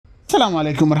السلام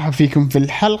عليكم، مرحبا فيكم في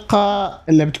الحلقة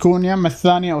اللي بتكون يا اما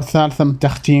الثانية او الثالثة من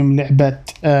تختيم لعبة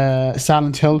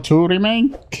سايلنت هيل 2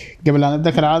 ريميك. قبل لا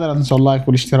نبدأ كالعادة لا تنسوا اللايك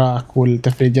والاشتراك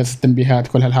والتفعيل جرس التنبيهات،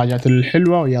 كل هالحاجات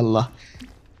الحلوة. ويلا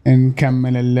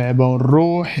نكمل اللعبة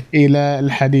ونروح الى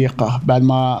الحديقة بعد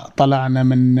ما طلعنا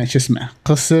من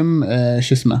قسم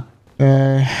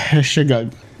الشقق.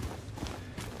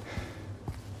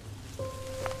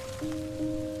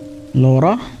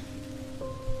 لورا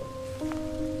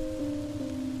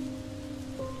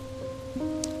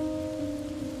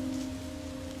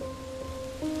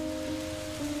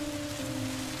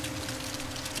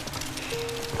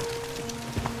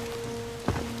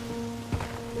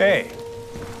Hey,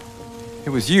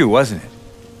 it was you, wasn't it?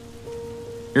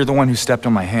 You're the one who stepped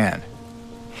on my hand.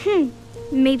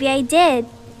 Maybe I did.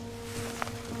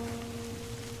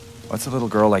 What's a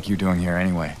little girl like you doing here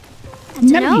anyway? I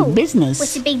don't know. Business.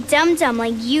 What's a big dum-dum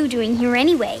like you doing here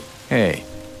anyway? Hey,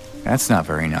 that's not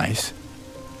very nice.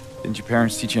 Didn't your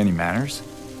parents teach you any manners?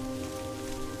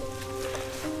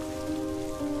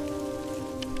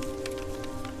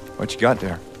 What you got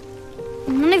there?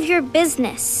 None of your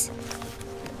business.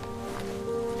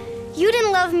 You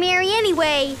didn't love Mary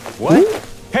anyway. What?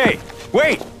 Hey,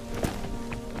 wait!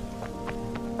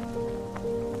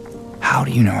 How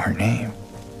do you know her name?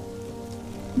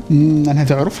 أنها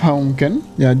تعرفها ممكن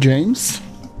يا جيمس.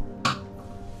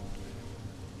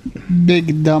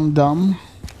 بيج دام دام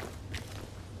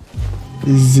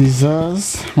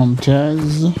زيزاز.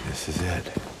 ممتاز. This is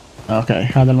it. اوكي،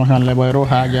 هذا المكان اللي يبغى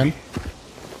يروح عقل.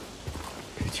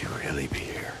 Could you really be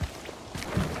here?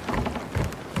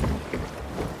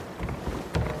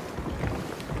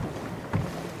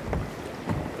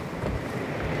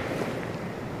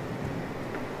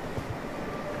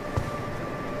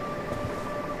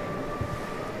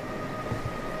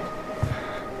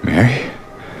 Mary?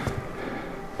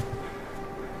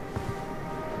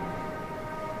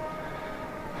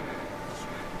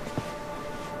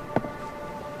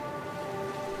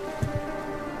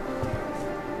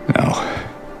 No.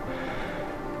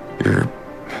 You're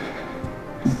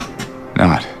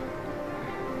not.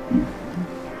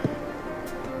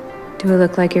 Do I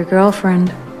look like your girlfriend?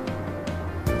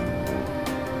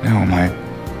 No, my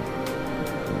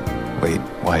late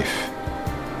wife.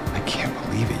 I can't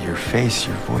believe it. Your face,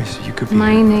 your voice, you could be...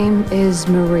 My name is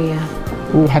Maria.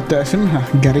 وحتى اسمها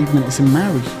قريب من اسم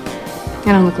ماري.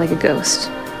 I don't look like a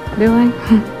ghost, do I?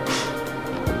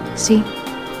 See?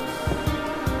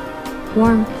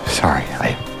 Warm. Sorry, I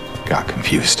got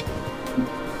confused.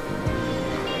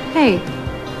 Hey.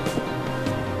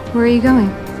 Where are you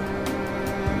going?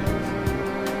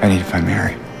 I need to find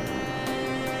Mary.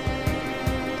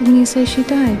 Didn't you say she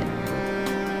died?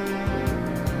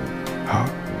 Oh.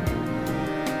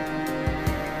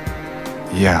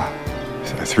 Yeah.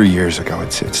 3 years ago.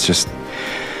 It's just...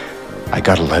 I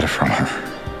got a letter from her.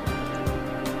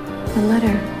 A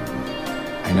letter?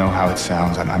 I know how it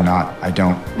sounds, and I'm not... I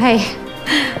don't... Hey.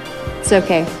 It's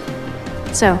okay.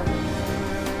 So,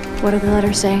 what did the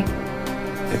letter say?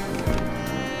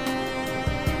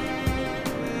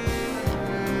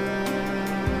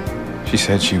 She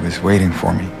said she was waiting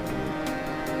for me.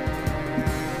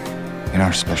 In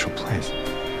our special place.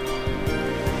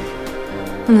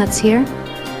 And that's here?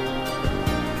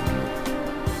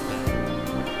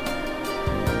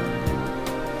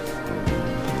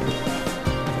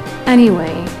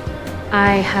 Anyway,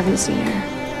 I haven't seen her.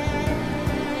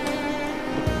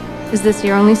 Is this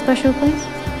your only special place?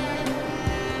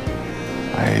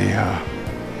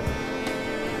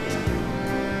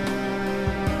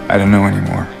 I don't know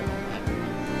anymore.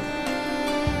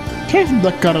 كيف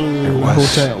تذكر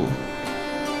الهوتيل؟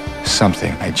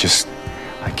 Something.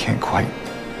 I can't quite...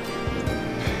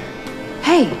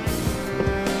 Hey!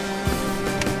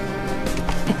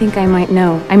 I think I might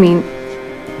know. I mean,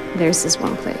 there's this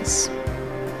one place.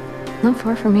 Not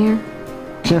far from here.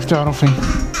 كيف تعرفي؟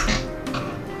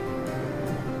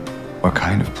 What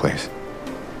kind of place?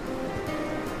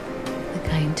 The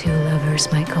kind two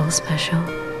lovers might call special.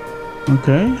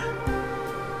 اوكي.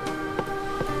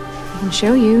 I can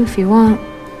show you if you want.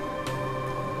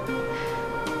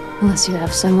 Unless you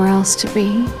have somewhere else to be.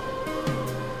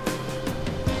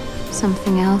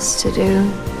 Something else to do.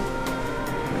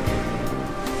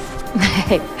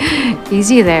 Hey,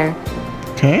 easy there.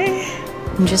 اوكي.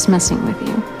 I'm just messing with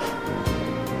you.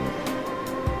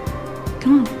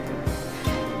 Come on.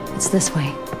 It's this way.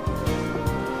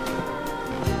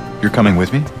 You're coming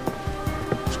with me?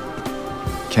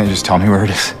 Can't you just tell me where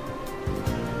it is?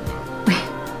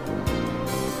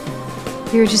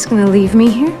 You're just gonna leave me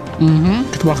here?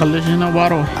 كنت بخليك هنا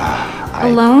وبروح.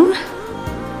 Alone?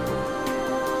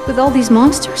 With all these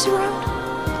monsters around?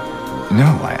 No,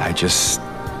 I just...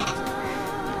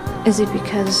 Is it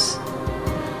because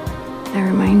I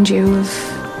remind you of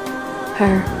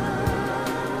her?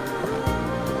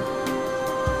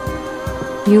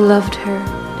 You loved her,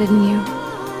 didn't you?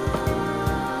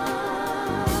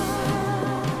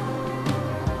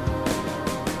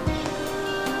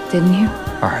 Didn't you?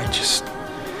 All right, just...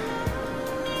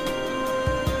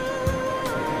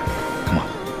 Come on.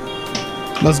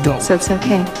 Let's go. So it's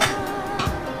okay.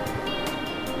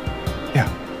 Yeah.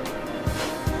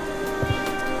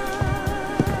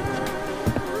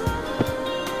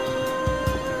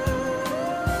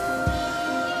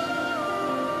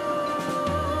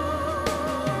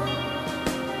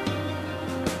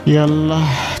 يلا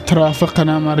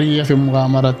ترافقنا ماريا في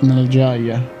مغامرتنا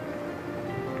الجاية.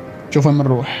 شوف وين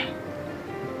بنروح.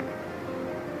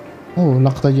 اوه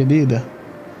لقطة جديدة.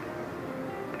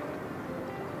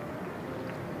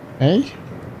 اي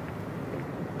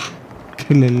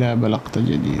كل اللعبة لقطة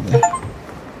جديدة.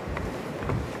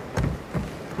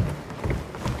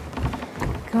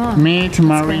 Come on. Meet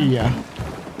Maria.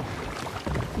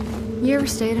 You ever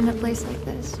stayed in a place like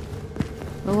this?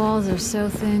 The walls are so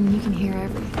thin, you can hear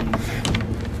everything.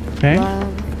 Okay.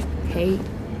 Love, hate,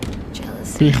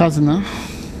 jealousy. في خزنة.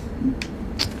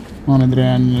 ما ندري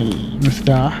عن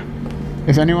المفتاح.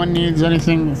 If anyone needs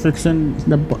anything fixing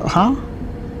the... ها؟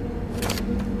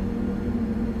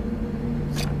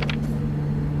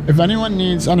 If anyone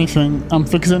needs anything, I'm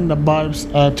fixing the pipes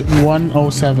at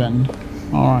 107.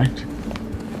 Alright.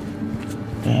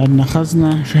 عندنا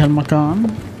خزنة في هالمكان.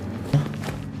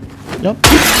 يب.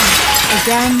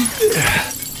 Again?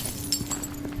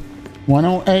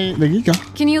 108 دقيقة.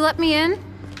 Can you let me in?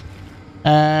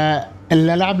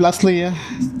 اللعبة الأصلية.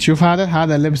 تشوف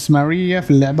هذا لبس ماريا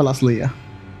في اللعبة الأصلية.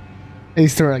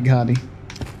 ايستر ايج هذه.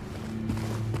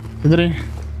 تدري؟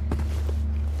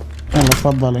 يلا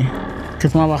تفضلي.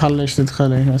 كنت ما بخليش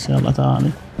تدخلي بس يلا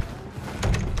تعالي.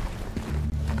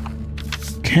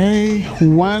 Okay,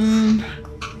 1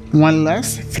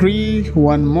 less, 3,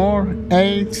 1 more,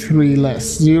 8, 3 less,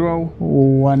 0,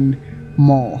 1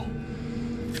 more.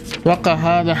 اتوقع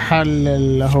هذا حل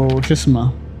اللي هو شو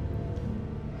اسمه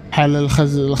حل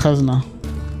الخزنة.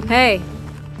 Hey,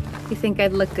 you think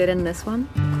I'd look good in this one?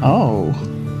 Oh.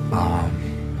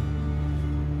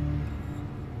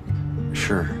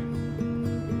 Sure.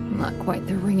 Not quite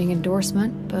the ringing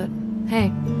endorsement, but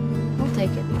hey, we'll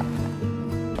take it.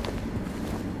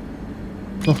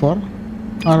 0 4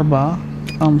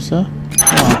 5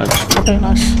 1. اوكي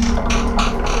نايس.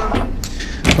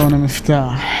 اعطونا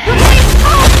مفتاح.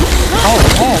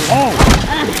 اوه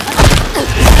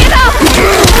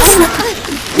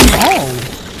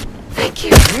Thank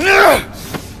you.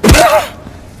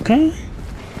 اوكي.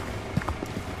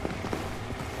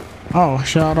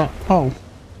 شارع.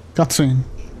 كاتسين.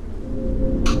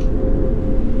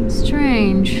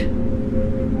 Strange.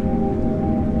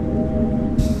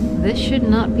 This should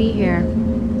not be here.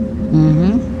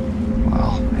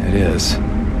 Well, it is.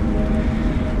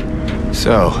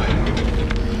 So,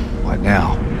 what now?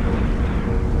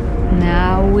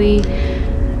 Now we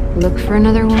look for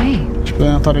another way.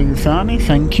 شبنا طريق ثاني.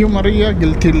 ثانك يو ماريا.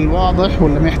 قلتي الواضح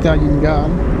ولا محتاج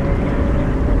ينقال؟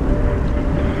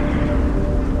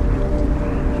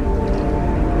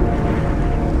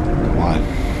 Come on.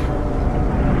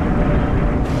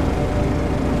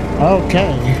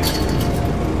 اوكي.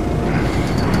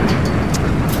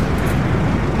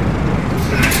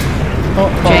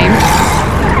 James?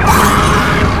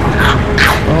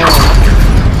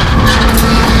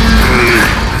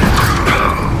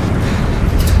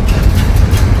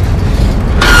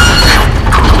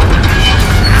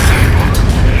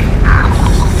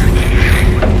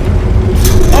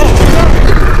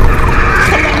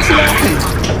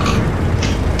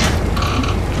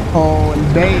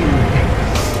 البين.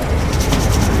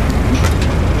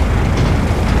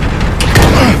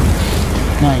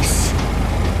 Nice.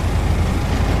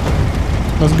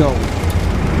 Let's go.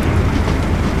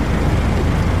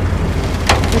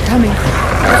 They're coming.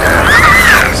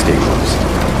 Stay close.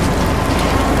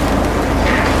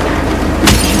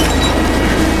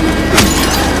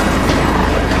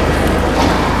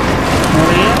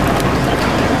 Maria?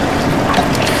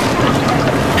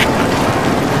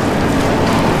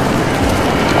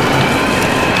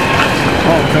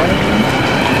 Okay.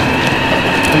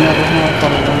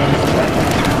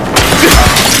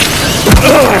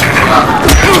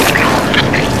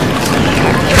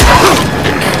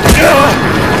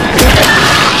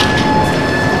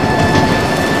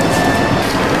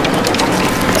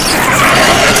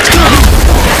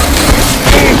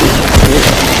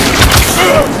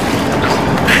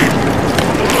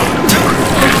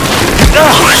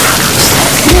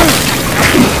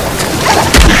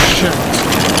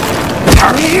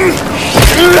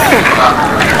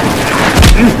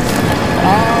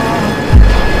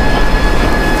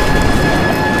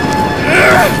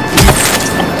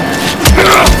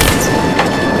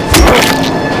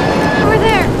 Over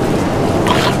there.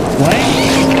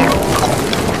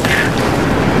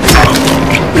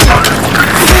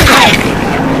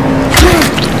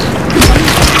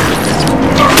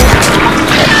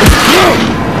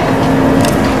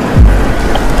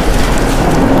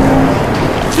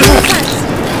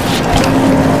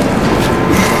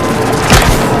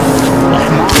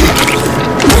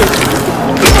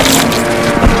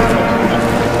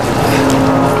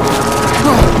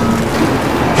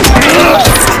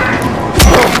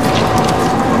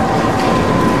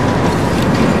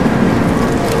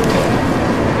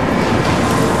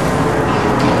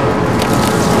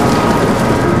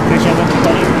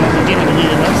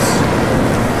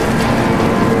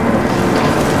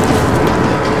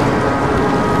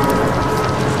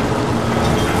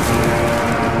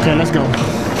 Okay, let's go.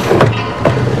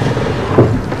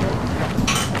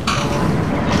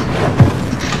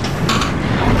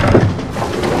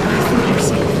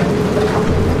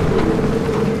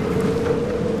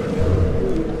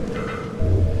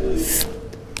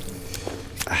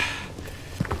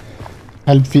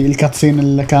 هل في الكاتسين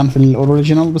اللي كان في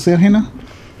الاوريجينال بصير هنا؟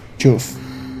 شوف.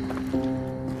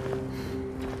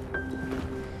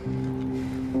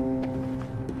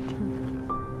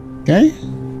 اوكي.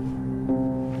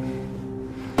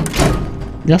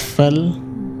 قفل.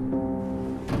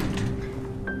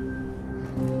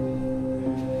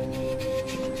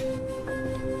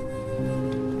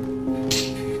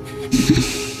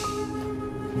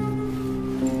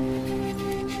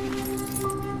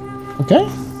 اوكي.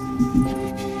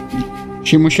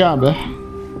 شي مشابه.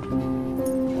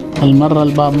 المرة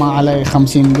الباب ما عليه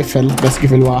 50 قفل، بس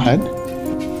قفل واحد.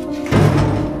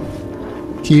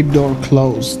 Keep door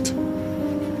closed.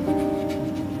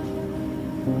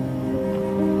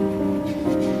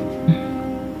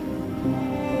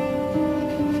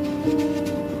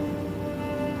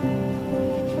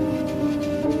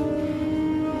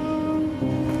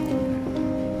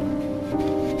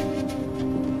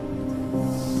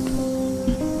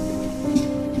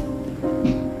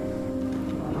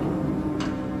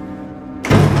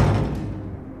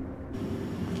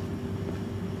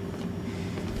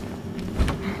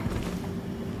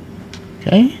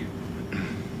 اوكي.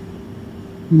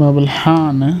 باب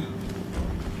الحانة.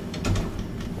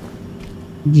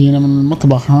 جينا من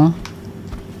المطبخ ها.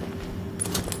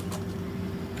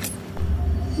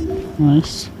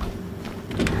 نايس.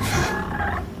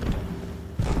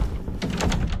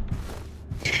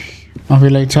 ما في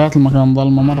لايتات، المكان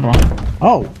ظلمة مرة.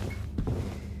 اوه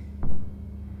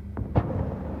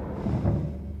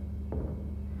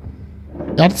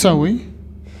قاعد تسوي؟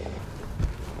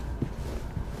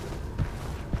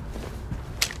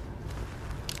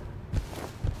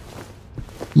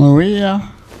 ماريا.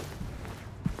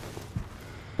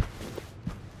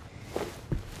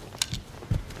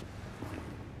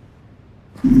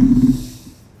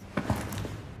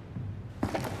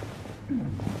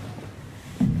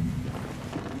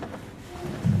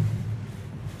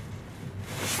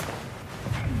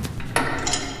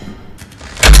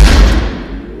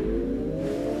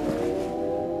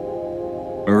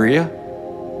 Maria?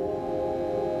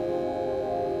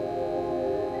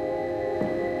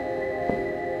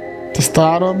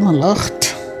 تستعرض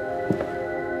الأخت.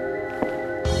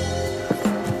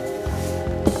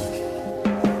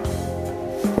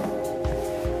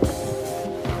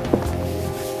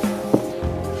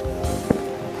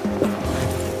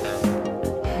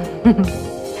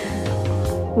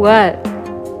 What?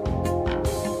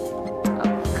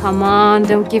 Oh, come on,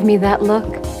 don't give me that look.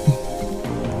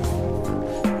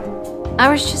 I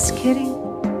was just kidding.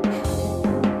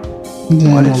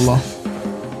 What is والله.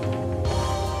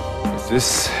 Is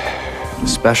this a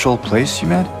special place you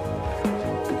met?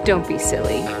 Don't be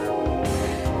silly.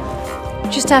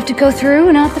 Just have to go through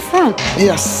and out the front.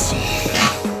 يس.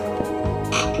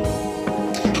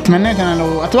 تمنيت انا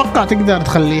لو اتوقع تقدر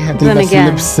تخليها تلبس again.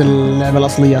 لبس اللعبة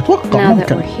الأصلية، اتوقع Now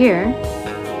that ممكن. we're here,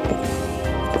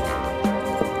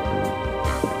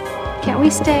 can't we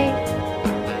stay?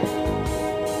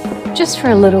 Just for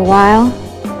a little while.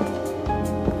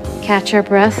 Catch our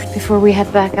breath before we head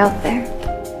back out there.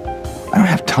 I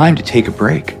don't have time to take a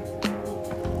break.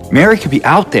 Mary could be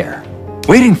out there,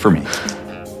 waiting for me.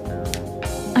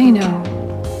 I know.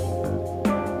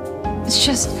 It's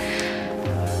just...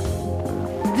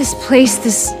 this place,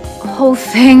 this whole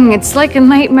thing, it's like a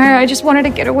nightmare. I just wanted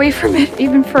to get away from it,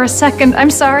 even for a second.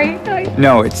 I'm sorry.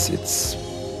 No, it's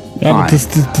يعني fine.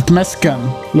 تتمسكن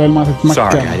لين ما تتمكن.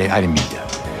 Sorry, I didn't mean to.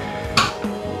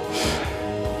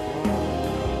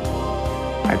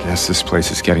 guess this place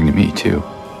is getting to me, too.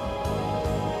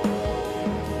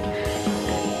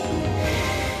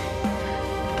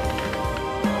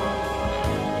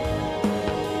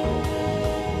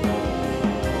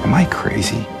 Am I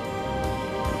crazy?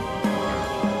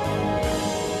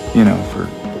 You know, for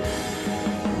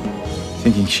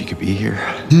thinking she could be here.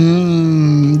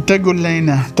 تقول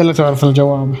لينا انت لا تعرف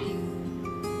الجواب.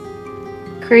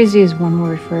 Crazy is one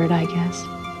word for it, I guess.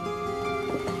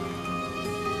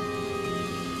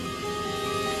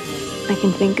 I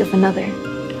can think of another.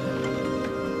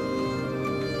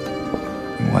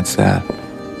 What's that?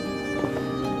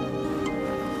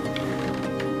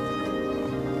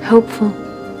 Hopeful.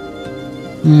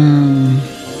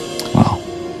 Well,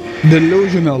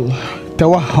 delusional. it's a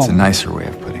توهم. nicer way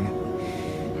of putting it.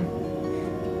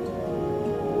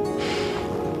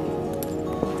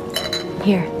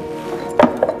 Here.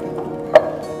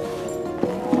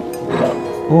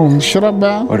 اوه نشرب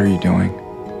بقى. What are you doing?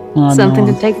 Something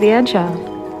to take the edge off.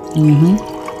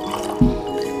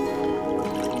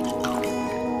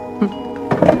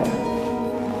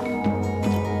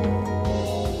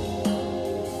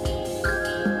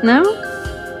 No?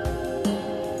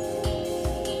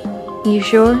 You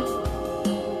sure?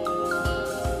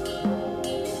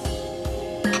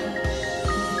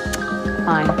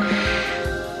 Fine.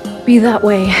 Be that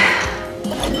way.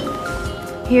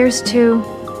 Here's to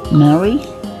ماري.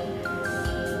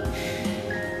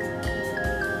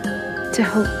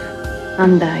 hope.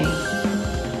 Undying.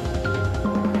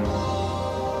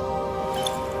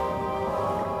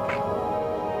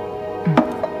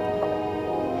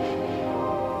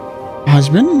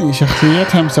 عجبني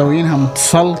شخصيتها مسوينها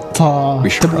متسلطة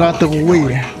تبغى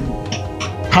تغويه.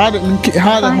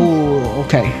 هذا هو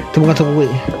اوكي تبغى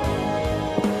تغويه.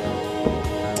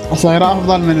 صايرة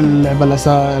افضل من اللعبة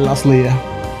الاصلية.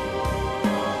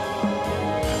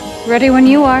 Ready when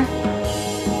you are.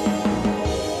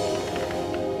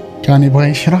 كان يبغى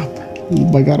يشرب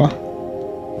البقرة.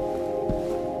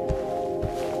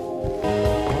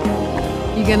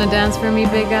 You gonna dance for me,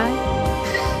 big guy?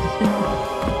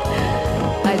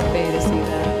 I'd pay to see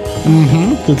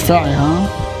that. تدفعي ها؟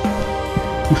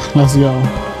 Let's go.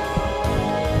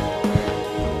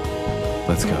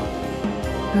 Let's go.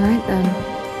 All right then.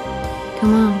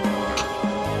 Come on.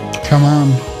 Come on.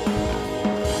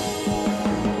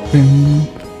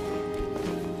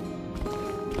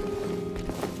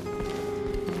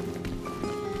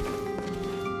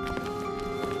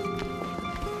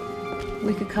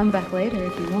 We could come back later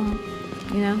if you want,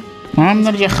 you know? ما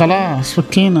بنرجع خلاص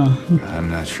فكينا. I'm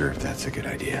not sure if that's a good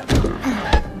idea.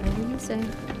 Whatever you say.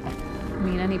 I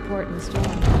mean, any port in the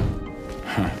storm.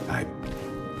 I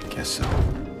guess so.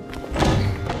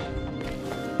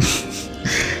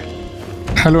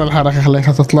 حلوة الحركة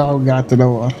خليتها تطلع وقاعد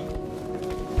تدور.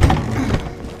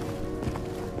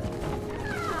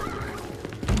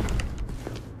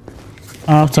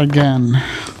 Out again.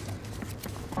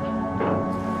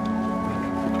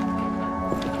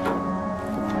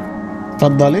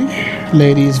 تفضلي.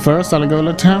 Ladies first على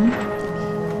قولتهم.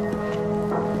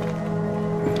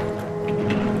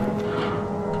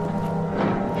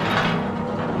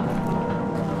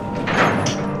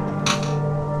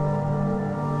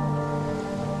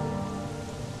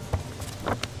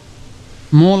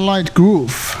 Moonlight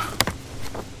Grove.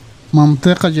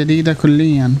 منطقة جديدة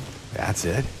كليا. That's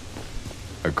it?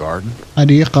 A garden?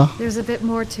 حديقة. There's a bit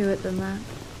more to it than that.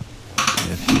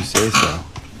 If you say so.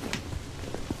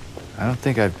 I don't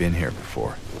think I've been here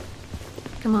before.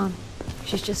 Come on.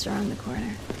 She's just around the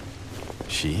corner.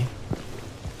 She?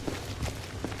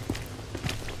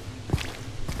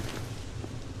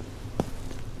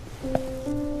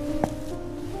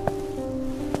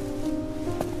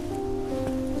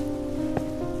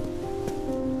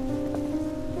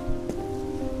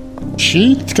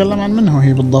 شي تتكلم عن منه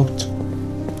هي بالضبط.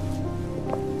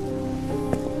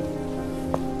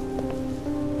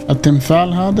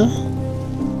 التمثال هذا.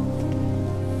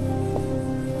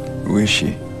 Who is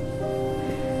she?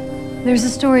 There's a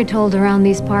story told around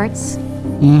these parts.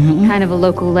 Kind of a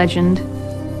local legend.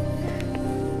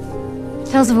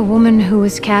 Tells of a woman who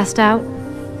was cast out,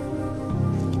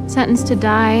 sentenced to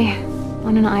die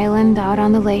on an island out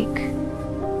on the lake.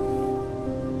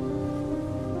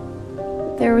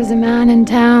 There was a man in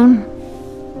town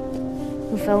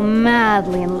who fell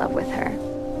madly in love with her.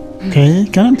 اوكي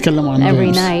كانوا يتكلموا عن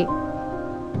Every جيمس. night,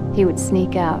 he would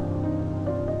sneak out,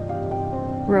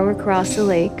 row across the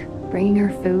lake, bringing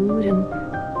her food and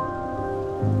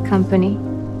company.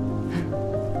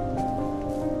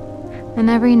 And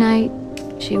every night,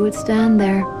 she would stand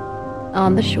there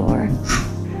on the shore,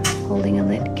 holding a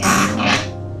lit candle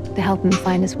to help him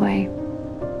find his way.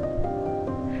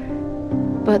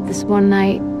 But this one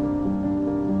night,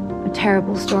 a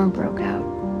terrible storm broke out.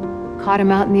 Caught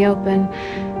him out in the open,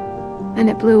 and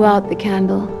it blew out the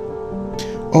candle.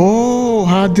 اوه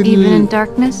هذا Even in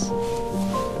darkness,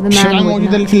 the الشمعة man would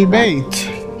الموجودة اللي not في give up. البيت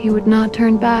He would not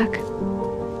turn back.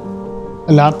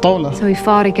 اللي على الطاولة. So he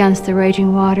fought against the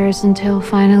raging waters until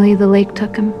finally the lake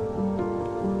took him.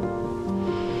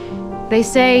 They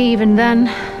say even then,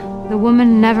 the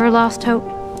woman never lost hope.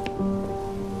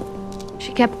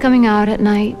 She kept coming out at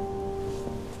night,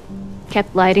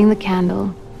 kept lighting the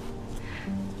candle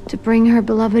to bring her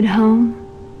beloved home,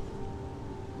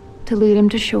 to lead him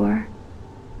to shore.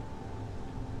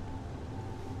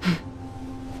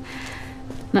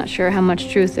 Not sure how much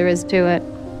truth there is to it.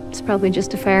 It's probably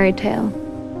just a fairy tale.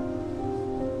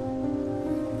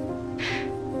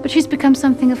 But she's become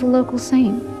something of a local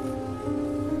saint,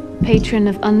 patron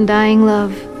of undying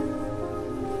love.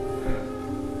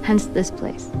 Hence this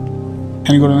place.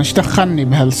 يعني يقولون ايش دخلني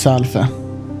بهالسالفة؟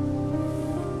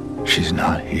 She's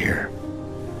not here.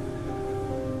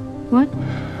 What?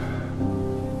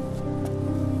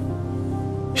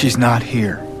 She's not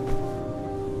here.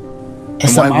 And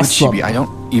حسام why would she عصب. be? I don't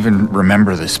even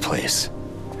remember this place.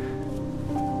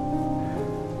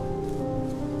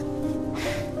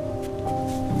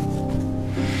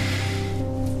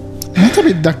 متى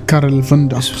بيتذكر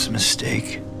الفندق؟ This was a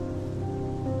mistake.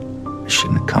 I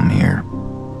shouldn't have come here.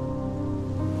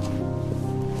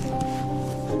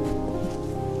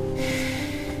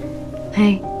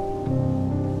 Hey.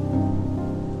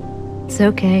 It's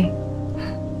okay.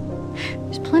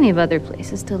 There's plenty of other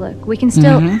places to look. We can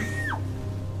still...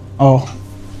 اوه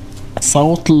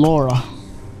صوت لورا.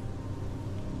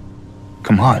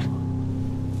 Come on.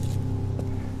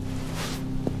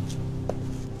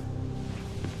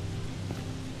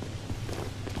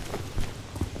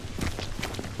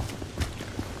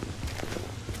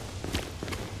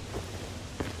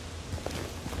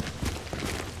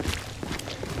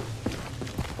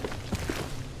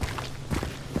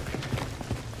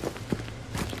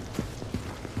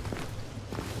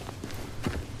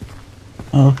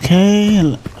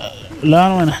 اوكي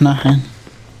الان وين احنا الحين؟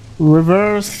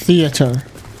 ريفرس ثياتر،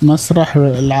 مسرح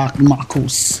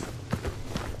المعكوس.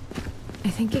 I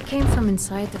think it came from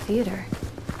inside the theater.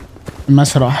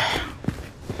 مسرح.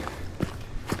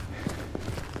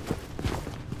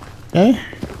 ايه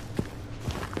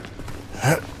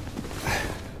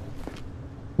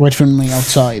wait for me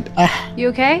outside. You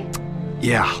okay?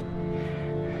 Yeah.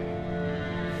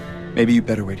 Maybe you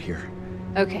better wait here.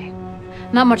 Okay.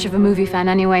 Not much of a movie fan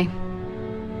anyway.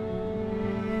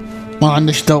 ما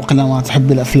عندش ذوق لما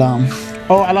تحب الافلام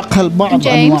او على الاقل بعض James.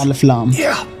 انواع الافلام.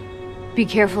 Yeah. Be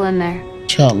careful in there. ان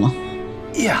شاء الله.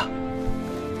 Yeah.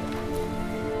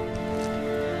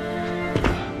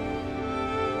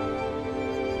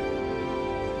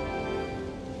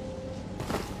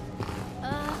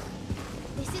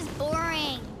 This is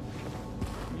boring.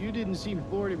 You didn't seem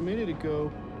bored a minute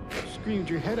ago. Screamed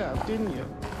your head out, didn't you?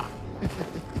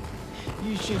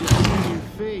 You should have seen your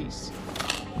face.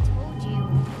 I told you.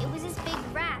 It was this big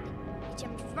rat. It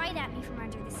jumped right at me from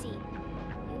under the seat.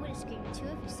 You would have screamed too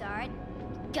if you saw it.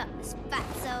 Gutless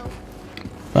fatso.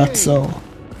 That's so.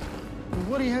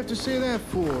 What do you have to say that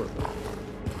for?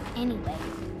 Anyway,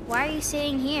 why are you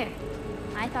sitting here?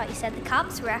 I thought you said the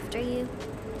cops were after you.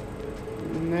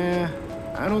 Nah,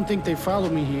 I don't think they follow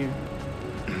me here.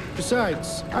 Besides,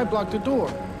 I blocked the door,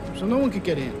 so no one could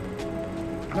get in.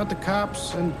 Not the cops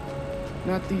and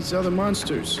not these other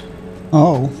monsters.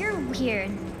 Oh. You're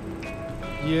weird.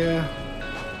 Yeah,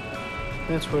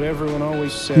 that's what everyone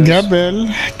always says. قبل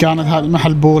كانت هذه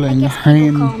محل I بولينج، guess people call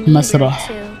الحين me weird مسرح.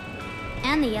 too.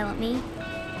 And they yell at me.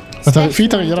 في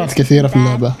تغييرات كثيرة في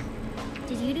اللعبة.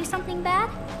 Did you do something bad?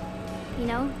 You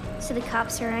know, so the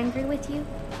cops are angry with you?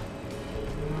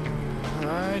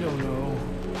 I don't know.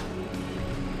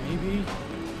 Maybe.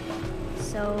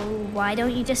 So why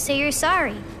don't you just say you're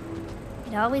sorry?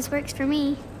 It always works for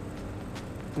me.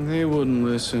 They wouldn't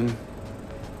listen.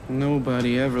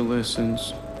 Nobody ever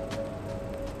listens.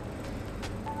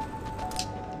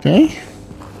 Okay.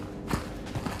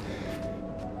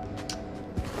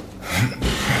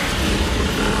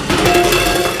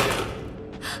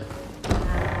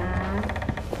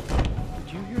 Did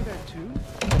you hear that too?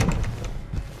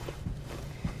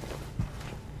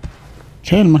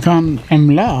 اوكي المكان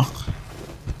عملاق.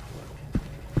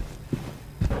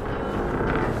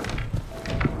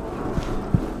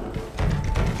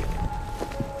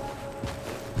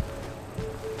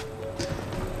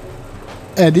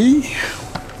 ادي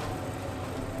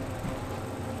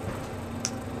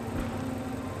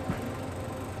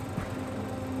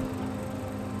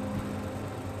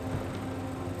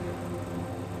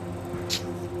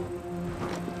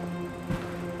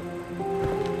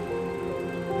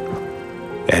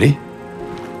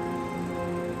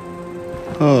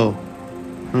Oh.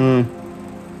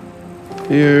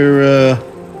 You're,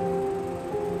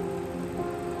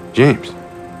 James,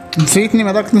 نسيتني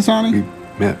ما ذاك نساني؟ we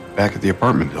met back at the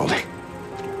apartment building.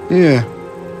 Yeah.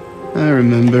 I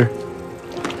remember.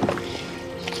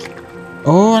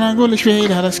 اوه انا اقول ايش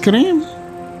فيها الايس كريم؟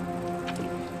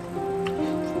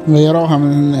 غيروها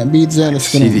من بيتزا See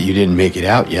الايس كريم. that you didn't make it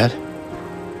out yet.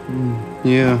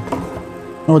 Yeah.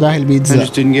 هو ده I البيتزا.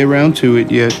 just didn't get around to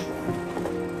it yet.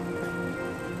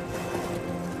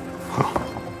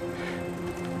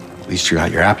 At least you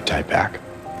got your appetite back.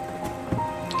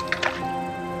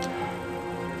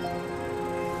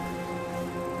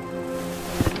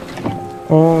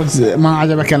 اوه ما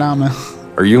عجبه كلامه.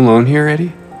 Are you alone here,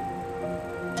 Eddie?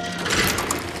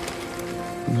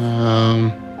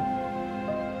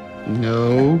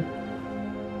 No.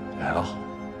 Hell.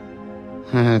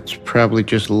 That's probably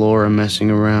just Laura messing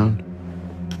around.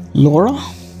 لورا؟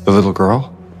 The little girl?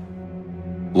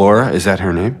 Laura, is that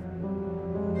her name?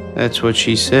 That's what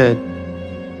she said.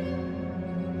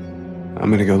 I'm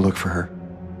gonna go look for her.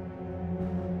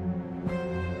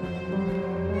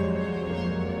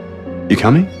 You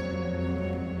coming?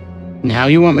 Now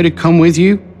you want me to come with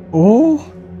you? اوه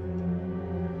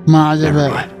ما عجبه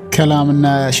Never mind. كلام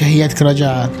ان شهيتك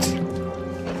رجعت.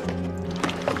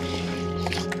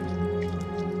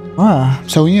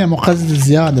 مسويين مقزز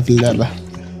زيادة في اللعبة.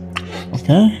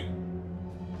 اوكي.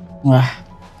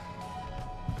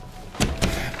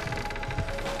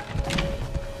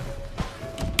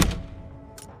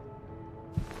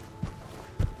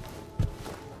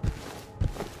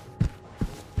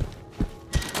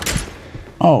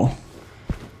 اوه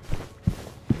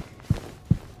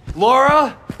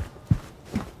Laura?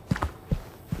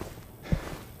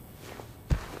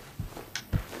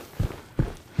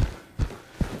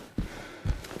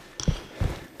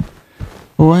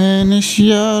 وينش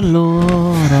يا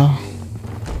لورا؟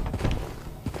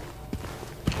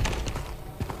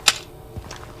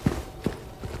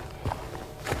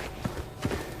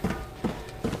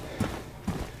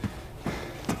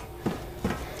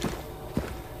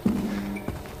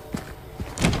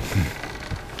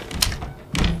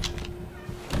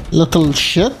 little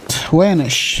shit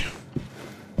وينش؟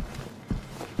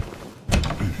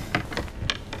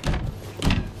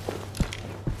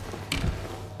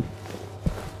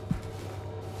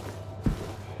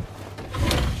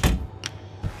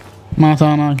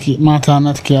 ما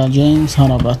تانتك يا جيمس،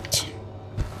 هربت.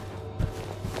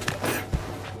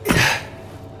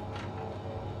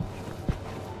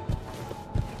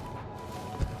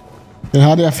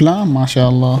 هذه افلام ما شاء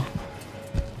الله،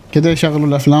 كده يشغلوا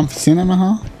الافلام في السينما.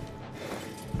 ها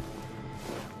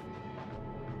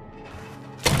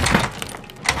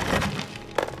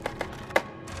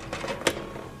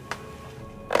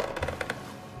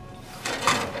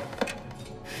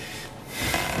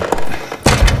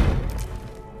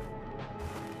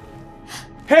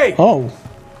Hey! اوه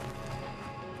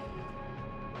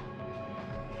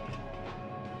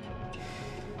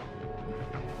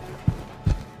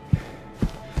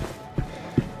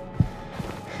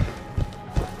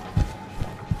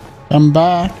I'm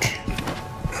back.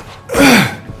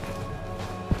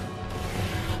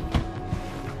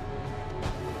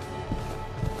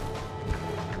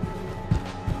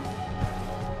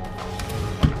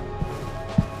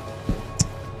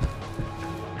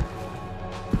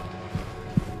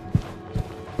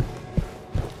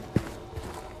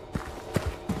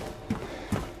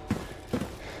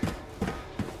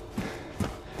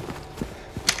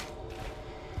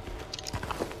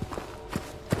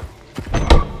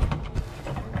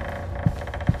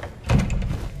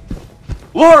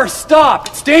 Laura, stop!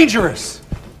 It's dangerous!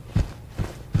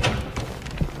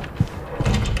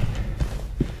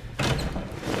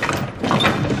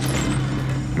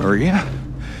 Maria?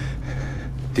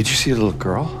 Did you see the little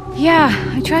girl? Yeah,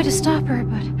 I tried to stop her,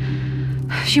 but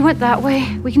she went that way.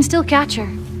 We can still catch her.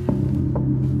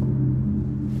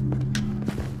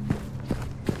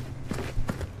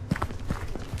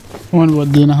 وين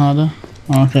ودينا هذا؟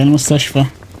 اوكي المستشفى.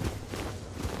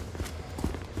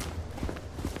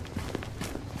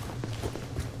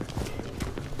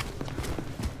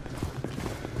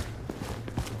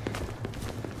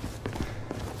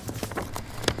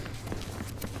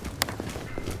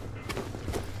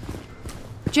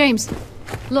 James,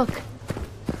 look.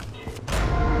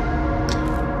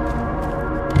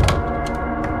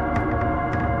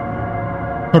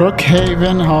 روك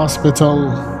هيفن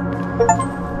هوسبيتال.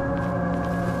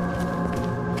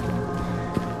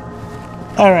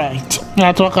 alright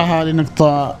اتوقع هذه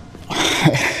نقطة.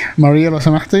 ماريا لو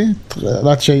سمحتي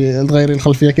لا تغيري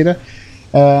الخلفية كده.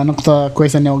 نقطة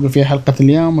كويسة اني اوقف فيها حلقة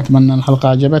اليوم، واتمنى الحلقة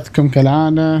عجبتكم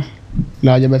كالعادة.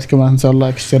 لو عجبتكم لا تنسوا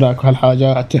اللايك اشتراك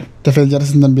وهالحاجات، تفعيل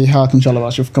جرس التنبيهات، وإن شاء الله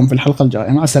بشوفكم في الحلقة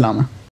الجاية. مع السلامة.